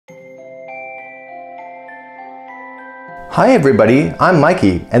Hi everybody, I'm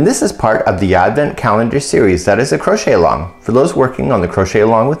Mikey, and this is part of the Advent Calendar series that is a crochet along. For those working on the crochet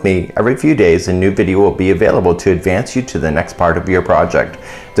along with me, every few days a new video will be available to advance you to the next part of your project.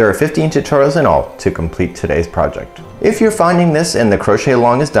 There are 15 tutorials in all to complete today's project. If you're finding this and the crochet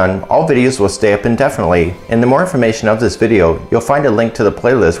along is done, all videos will stay up indefinitely. In the more information of this video, you'll find a link to the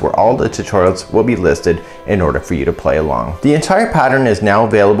playlist where all the tutorials will be listed in order for you to play along. The entire pattern is now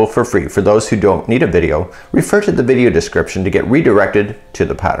available for free for those who don't need a video. Refer to the video description to get redirected to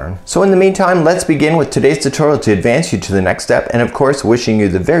the pattern. So in the meantime, let's begin with today's tutorial to advance you to the next step, and of course wishing you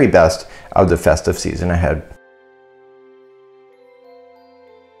the very best of the festive season ahead.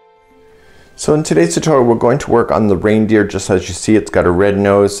 So in today's tutorial we're going to work on the reindeer. Just as you see, it's got a red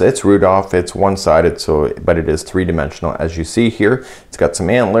nose, it's Rudolph, it's one-sided, but it is three-dimensional as you see here. It's got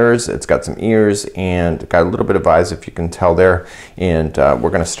some antlers, it's got some ears, and got a little bit of eyes if you can tell there. And we're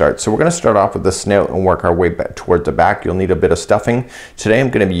going to start. So we're going to start off with the snout and work our way back toward the back. You'll need a bit of stuffing. Today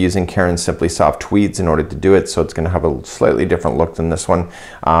I'm going to be using Karen's Simply Soft Tweeds in order to do it, so it's going to have a slightly different look than this one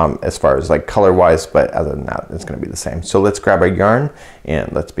as far as like color wise, but other than that it's going to be the same. So let's grab our yarn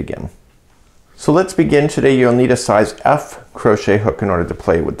and let's begin. So let's begin. Today you'll need a size F crochet hook in order to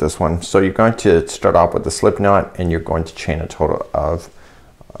play with this one. So you're going to start off with a slip knot and you're going to chain a total of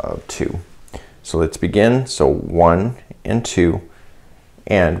 2. So let's begin. So 1 and 2,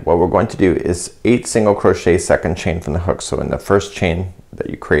 and what we're going to do is 8 single crochet second chain from the hook. So in the first chain that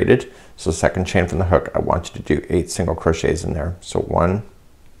you created, so second chain from the hook, I want you to do 8 single crochets in there. So 1,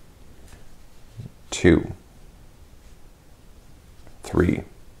 2, 3,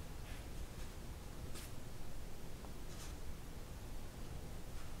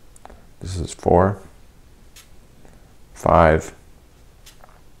 4, 5,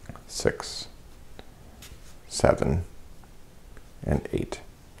 6, 7, and 8,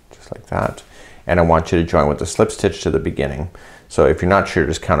 just like that. And I want you to join with a slip stitch to the beginning. So if you're not sure,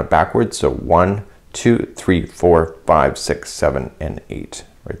 just count it backwards. So 1, 2, 3, 4, 5, 6, 7, and 8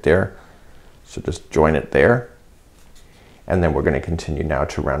 right there. So just join it there. And then we're going to continue now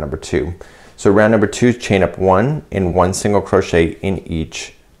to round number 2. So round number 2, chain up 1 and 1 single crochet in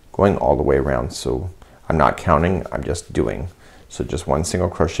each, going all the way around. So I'm not counting, I'm just doing. So just 1 single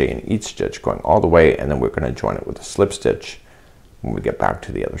crochet in each stitch going all the way, and then we're going to join it with a slip stitch when we get back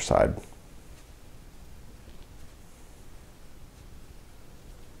to the other side.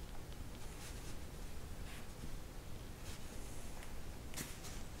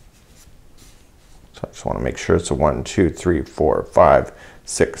 So I just want to make sure it's a 1, 2, 3, 4, 5,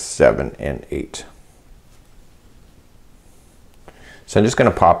 6, 7, and 8. So I'm just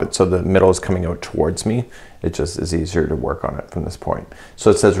going to pop it so the middle is coming out towards me. It just is easier to work on it from this point.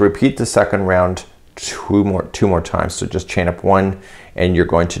 So it says repeat the second round two more times. So just chain up 1 and you're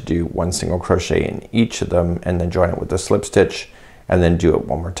going to do 1 single crochet in each of them and then join it with a slip stitch and then do it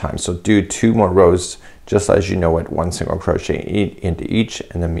 1 more time. So do 2 more rows just as you know it, 1 single crochet into each,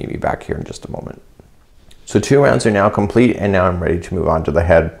 and then meet me back here in just a moment. So 2 rounds are now complete, and now I'm ready to move on to the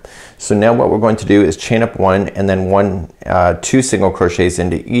head. So now what we're going to do is chain up 1 and then 2 single crochets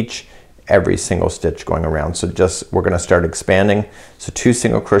into each, every single stitch going around. So we're going to start expanding. So 2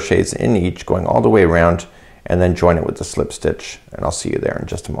 single crochets in each going all the way around, and then join it with the slip stitch, and I'll see you there in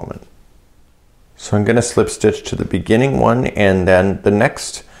just a moment. So I'm going to slip stitch to the beginning one, and then the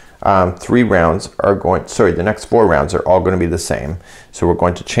next 3 rounds are going, the next 4 rounds are all going to be the same. So we're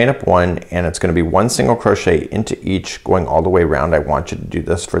going to chain up 1 and it's going to be 1 single crochet into each going all the way around. I want you to do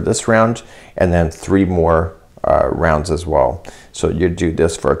this for this round and then 3 more rounds as well. So you do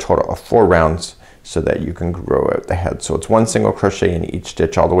this for a total of 4 rounds so that you can grow out the head. So it's 1 single crochet in each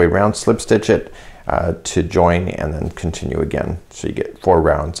stitch all the way around, slip stitch it to join, and then continue again. So you get 4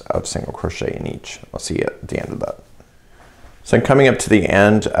 rounds of single crochet in each. I'll see you at the end of that. So I'm coming up to the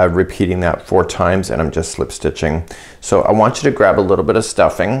end, repeating that 4 times, and I'm just slip stitching. So I want you to grab a little bit of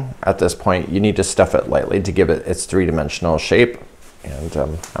stuffing. At this point you need to stuff it lightly to give it its 3-dimensional shape,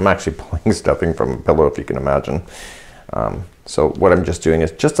 and I'm actually pulling stuffing from a pillow, if you can imagine. So what I'm just doing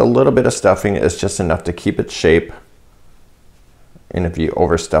is just a little bit of stuffing is just enough to keep its shape, and if you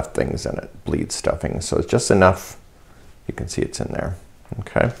overstuff things then it bleeds stuffing. So it's just enough, you can see it's in there.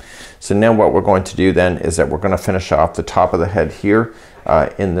 Okay, so now what we're going to do then is that we're going to finish off the top of the head here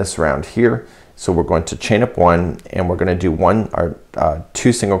in this round here. So we're going to chain up 1 and we're going to do 1 or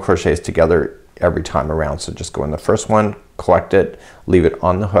 2 single crochets together every time around. So just go in the first one, collect it, leave it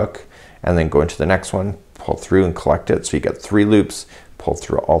on the hook, and then go into the next one, pull through and collect it. So you get 3 loops, pull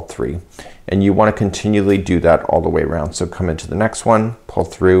through all 3, and you want to continually do that all the way around. So come into the next one, pull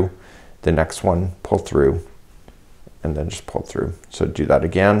through, the next one, pull through, and then just pull through. So do that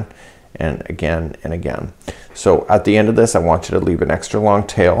again and again and again. So at the end of this I want you to leave an extra long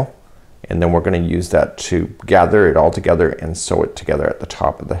tail, and then we're going to use that to gather it all together and sew it together at the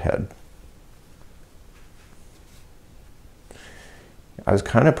top of the head. I was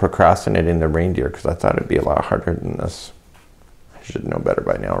kind of procrastinating the reindeer because I thought it'd be a lot harder than this. I should know better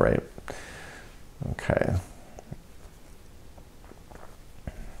by now, right? Okay.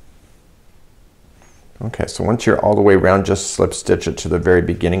 Okay, so once you're all the way around, just slip stitch it to the very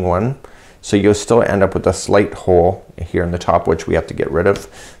beginning one. So you'll still end up with a slight hole here in the top, which we have to get rid of.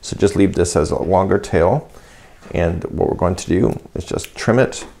 So just leave this as a longer tail. And what we're going to do is just trim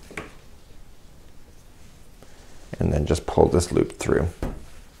it and then just pull this loop through.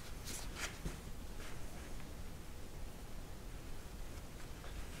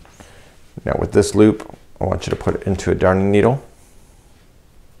 Now with this loop, I want you to put it into a darning needle.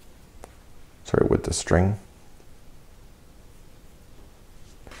 Sorry, with the string.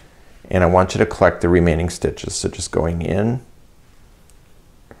 And I want you to collect the remaining stitches. So just going in.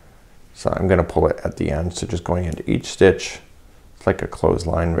 So I'm going to pull it at the end. So just going into each stitch. It's like a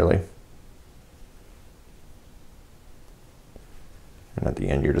clothesline really. And at the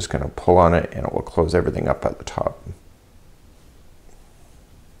end you're just going to pull on it and it will close everything up at the top.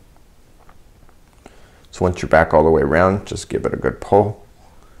 So once you're back all the way around, just give it a good pull.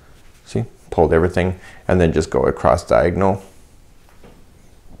 See? Pulled everything, and then just go across diagonal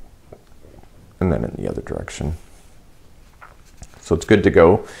and then in the other direction. So it's good to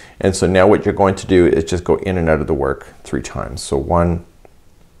go. And so now what you're going to do is just go in and out of the work 3 times. So 1,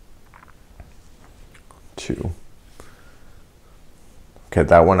 2. Okay,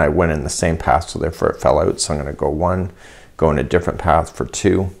 that one I went in the same path, so therefore it fell out. So I'm going to go 1, go in a different path for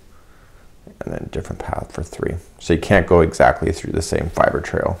 2, and then a different path for 3. So you can't go exactly through the same fiber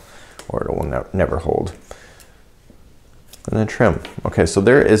trail, or it will never hold. And then trim. Okay, so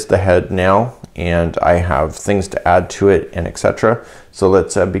there is the head now, and I have things to add to it and etc. So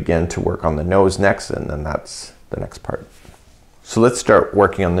let's begin to work on the nose next, and then that's the next part. So let's start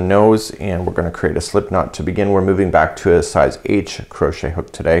working on the nose, and we're going to create a slip knot to begin. We're moving back to a size H crochet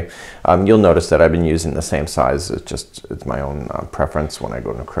hook today. You'll notice that I've been using the same size. It's my own preference when I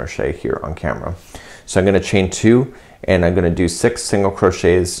go to crochet here on camera. So I'm going to chain 2, and I'm going to do 6 single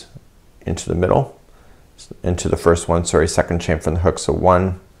crochets into the middle, into the first one, sorry, second chain from the hook. So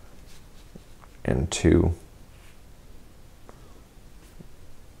 1 and 2,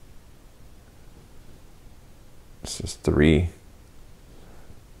 this is 3,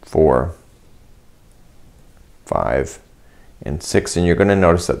 4, 5, and 6, and you're going to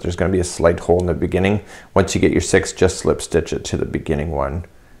notice that there's going to be a slight hole in the beginning. Once you get your 6, just slip stitch it to the beginning one,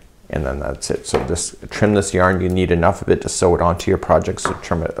 and then that's it. So just trim this yarn. You need enough of it to sew it onto your project, so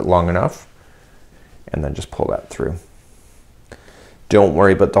trim it long enough, and then just pull that through. Don't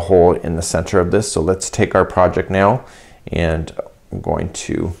worry about the hole in the center of this. So let's take our project now, and I'm going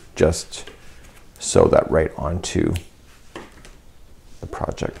to just sew that right onto the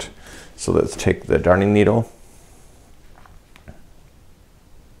project. So let's take the darning needle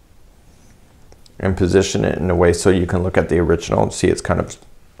and position it in a way so you can look at the original and see it's kind of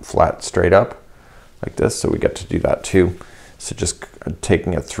flat straight up like this. So we get to do that too. So just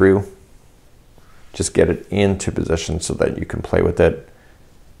taking it through, just get it into position so that you can play with it,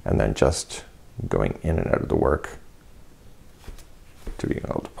 and then just going in and out of the work to be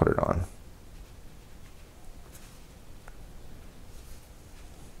able to put it on.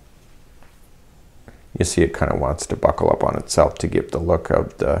 You see it kind of wants to buckle up on itself to give the look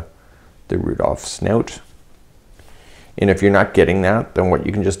of the Rudolph snout. And if you're not getting that, then what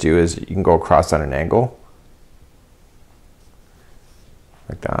you can just do is you can go across at an angle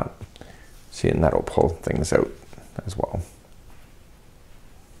like that. See, and that'll pull things out as well.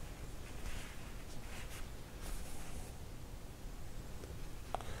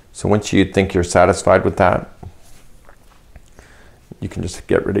 So once you think you're satisfied with that, you can just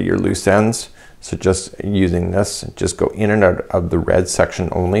get rid of your loose ends. So just using this, just go in and out of the red section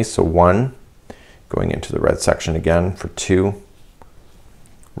only. So 1, going into the red section again for 2,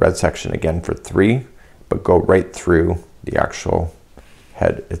 red section again for 3, but go right through the actual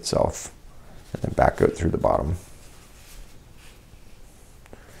head itself, and then back out through the bottom.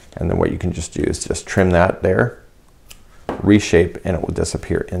 And then what you can just do is just trim that there, reshape, and it will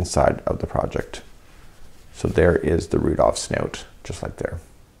disappear inside of the project. So there is the Rudolph snout, just like there.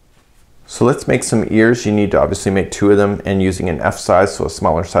 So let's make some ears. You need to obviously make 2 of them, and using an F size, so a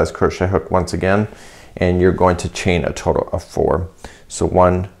smaller size crochet hook once again, and you're going to chain a total of 4. So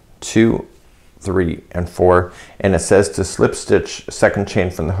 1, 2, 3, and 4, and it says to slip stitch second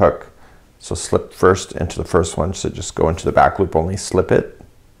chain from the hook. So slip first into the first one, so just go into the back loop only, slip it,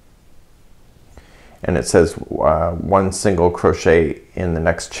 and it says 1 single crochet in the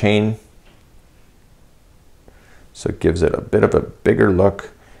next chain. So it gives it a bit of a bigger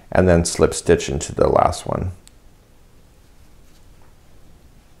look, and then slip stitch into the last one.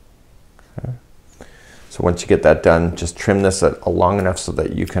 Okay. So once you get that done, just trim this long enough so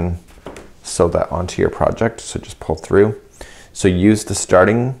that you can sew that onto your project. So just pull through. So use the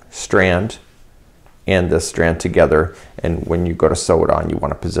starting strand and this strand together, and when you go to sew it on, you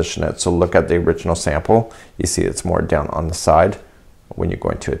want to position it. So look at the original sample. You see it's more down on the side when you're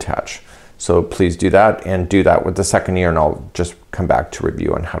going to attach. So please do that, and do that with the second ear, and I'll just come back to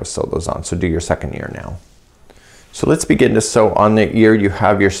review on how to sew those on. So do your second ear now. So let's begin to sew on the ear. You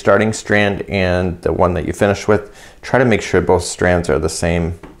have your starting strand and the one that you finish with. Try to make sure both strands are the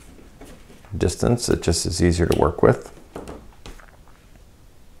same distance. It just is easier to work with.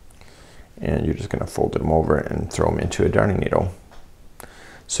 And you're just going to fold them over and throw them into a darning needle.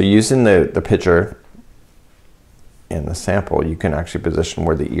 So using the picture in the sample, you can actually position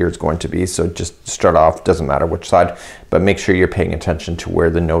where the ear is going to be. So just start off, doesn't matter which side, but make sure you're paying attention to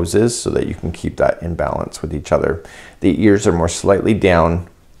where the nose is so that you can keep that in balance with each other. The ears are more slightly down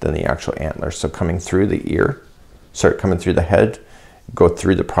than the actual antlers. So coming through the ear, coming through the head, go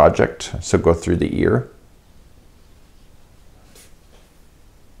through the project, so go through the ear.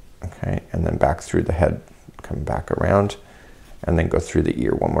 Okay, and then back through the head, come back around, and then go through the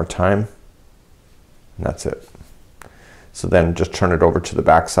ear one more time. And that's it. So then just turn it over to the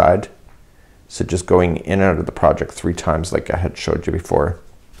back side. So just going in and out of the project 3 times like I had showed you before.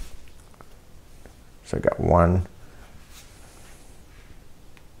 So I got 1.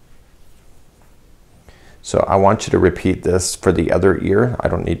 So I want you to repeat this for the other ear. I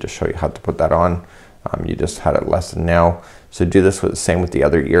don't need to show you how to put that on. You just had a lesson now. So do this with the same with the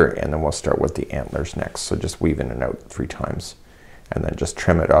other ear, and then we'll start with the antlers next. So just weave in and out 3 times, and then just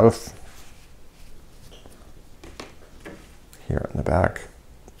trim it off here in the back.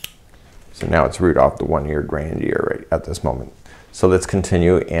 So now it's root off the 1-eared reindeer right at this moment. So let's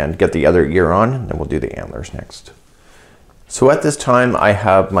continue and get the other ear on, and then we'll do the antlers next. So at this time I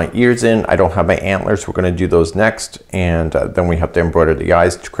have my ears in. I don't have my antlers. We're going to do those next, and then we have to embroider the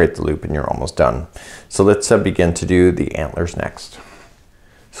eyes to create the loop, and you're almost done. So let's begin to do the antlers next.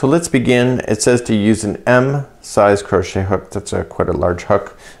 So let's begin. It says to use an M size crochet hook. That's quite a large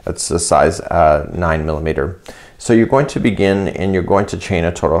hook. That's the size 9mm. So you're going to begin, and you're going to chain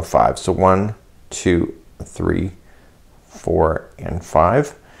a total of 5. So 1, 2, 3, 4, and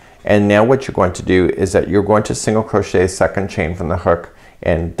 5. And now what you're going to do is that you're going to single crochet second chain from the hook,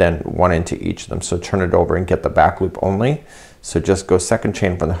 and then 1 into each of them. So turn it over and get the back loop only. So just go second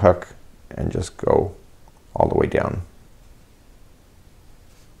chain from the hook and just go all the way down.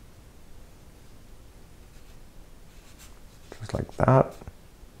 Just like that.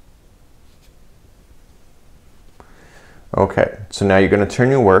 Okay, so now you're going to turn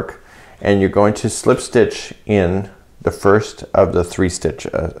your work, and you're going to slip stitch in the first of the 3 stitch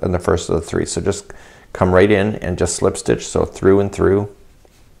and the first of the 3. So just come right in and just slip stitch. So through and through,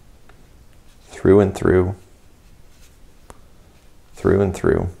 through and through, through and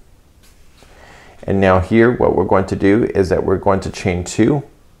through. And now here what we're going to do is that we're going to chain 2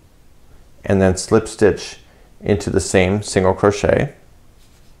 and then slip stitch into the same single crochet.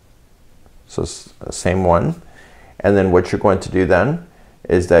 So same one. And then what you're going to do then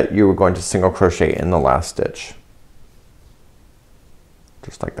is that you are going to single crochet in the last stitch.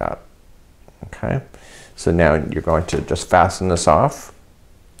 Just like that. Okay, so now you're going to just fasten this off,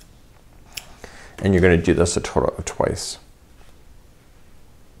 and you're going to do this a total of twice.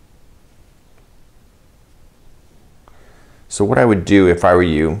 So what I would do if I were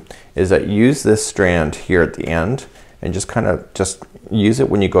you is that use this strand here at the end, and just kind of use it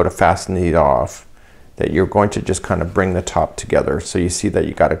when you go to fasten it off, that you're going to just kind of bring the top together. So you see that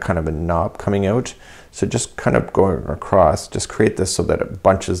you got a kind of a knob coming out. So just kind of going across, just create this so that it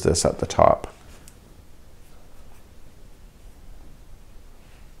bunches this at the top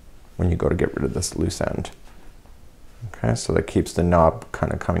when you go to get rid of this loose end. Okay, so that keeps the knob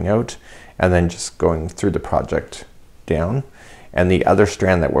kind of coming out, and then just going through the project down. And the other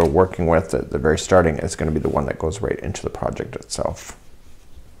strand that we're working with at the very starting is going to be the one that goes right into the project itself.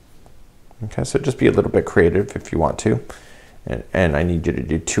 Okay, so just be a little bit creative if you want to. And I need you to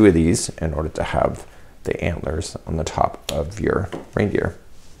do 2 of these in order to have the antlers on the top of your reindeer.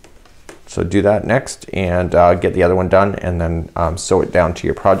 So do that next, and get the other one done, and then sew it down to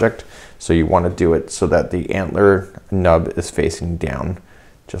your project. So you want to do it so that the antler nub is facing down,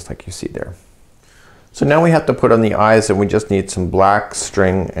 just like you see there. So now we have to put on the eyes, and we just need some black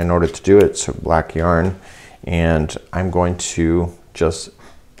string in order to do it. So black yarn, and I'm going to just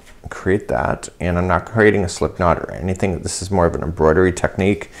create that, and I'm not creating a slip knot or anything. This is more of an embroidery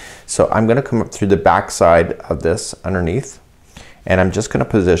technique. So I'm gonna come up through the back side of this underneath, and I'm just gonna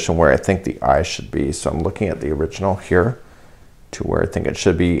position where I think the eye should be. So I'm looking at the original here to where I think it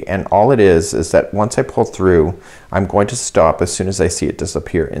should be, and all it is that once I pull through, I'm going to stop as soon as I see it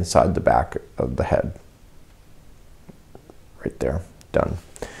disappear inside the back of the head. Right there, done.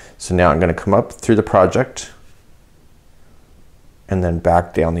 So now I'm gonna come up through the project and then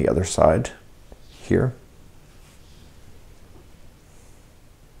back down the other side here.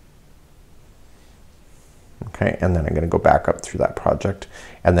 Okay, and then I'm gonna go back up through that project,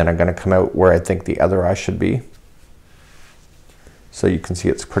 and then I'm gonna come out where I think the other eye should be. So you can see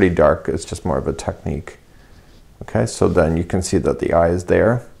it's pretty dark, it's just more of a technique. Okay, so then you can see that the eye is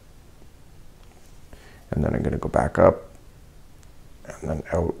there. And then I'm gonna go back up and then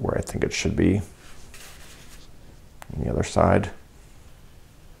out where I think it should be on the other side.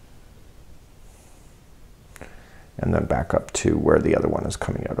 And then back up to where the other one is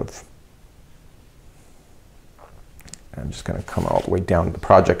coming out of. I'm just gonna come all the way down the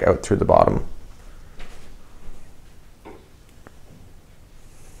project out through the bottom.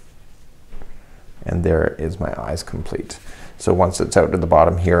 And there is my eyes complete. So once it's out to the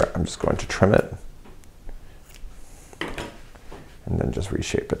bottom here, I'm just going to trim it and then just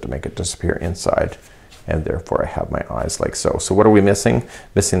reshape it to make it disappear inside, and therefore I have my eyes like so. So what are we missing?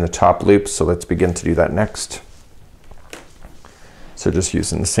 Missing the top loop, so let's begin to do that next. So just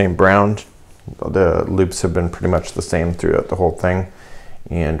using the same brown, the loops have been pretty much the same throughout the whole thing,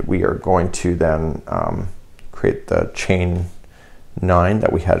 and we are going to then create the chain 9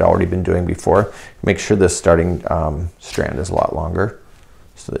 that we had already been doing before. Make sure this starting strand is a lot longer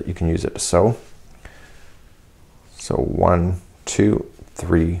so that you can use it to sew. So 1, 2,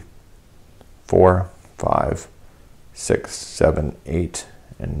 3, 4, 5, 6, 7, 8,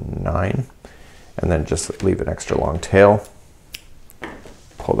 and 9, and then just leave an extra long tail.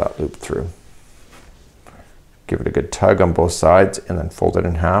 Pull that loop through. Give it a good tug on both sides and then fold it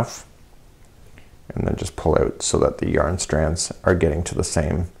in half. And then just pull out so that the yarn strands are getting to the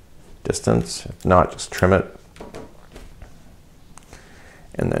same distance. If not, just trim it.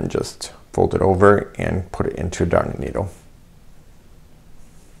 And then just fold it over and put it into a darning needle.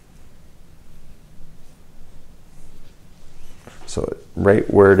 So right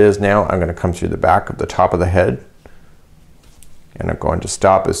where it is now, I'm going to come through the back of the top of the head, and I'm going to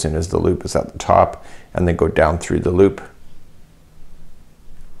stop as soon as the loop is at the top, and then go down through the loop.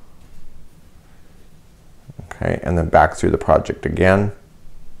 Okay, and then back through the project again,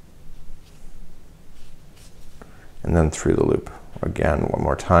 and then through the loop again one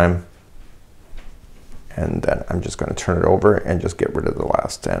more time, and then I'm just going to turn it over and just get rid of the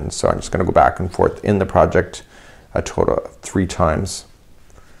last end. So I'm just going to go back and forth in the project a total of 3 times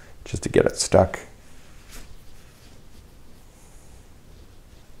just to get it stuck.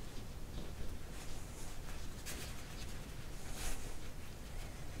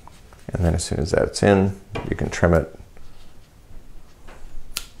 And then as soon as that's in, you can trim it.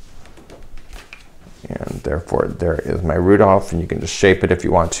 And therefore there is my Rudolph, and you can just shape it if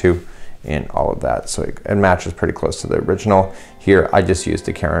you want to, and all of that. So it matches pretty close to the original. Here I just used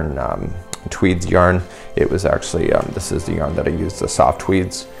the Karen Tweeds yarn. It was actually, this is the yarn that I used, the soft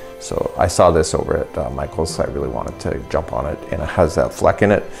tweeds. So I saw this over at Michael's, so I really wanted to jump on it, and it has that fleck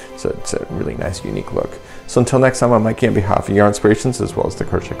in it, so it's a really nice, unique look. So until next time, I'm Mikey on behalf of Yarn Inspirations as well as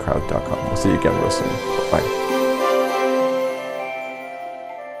thecrochetcrowd.com. We'll see you again real soon. Bye.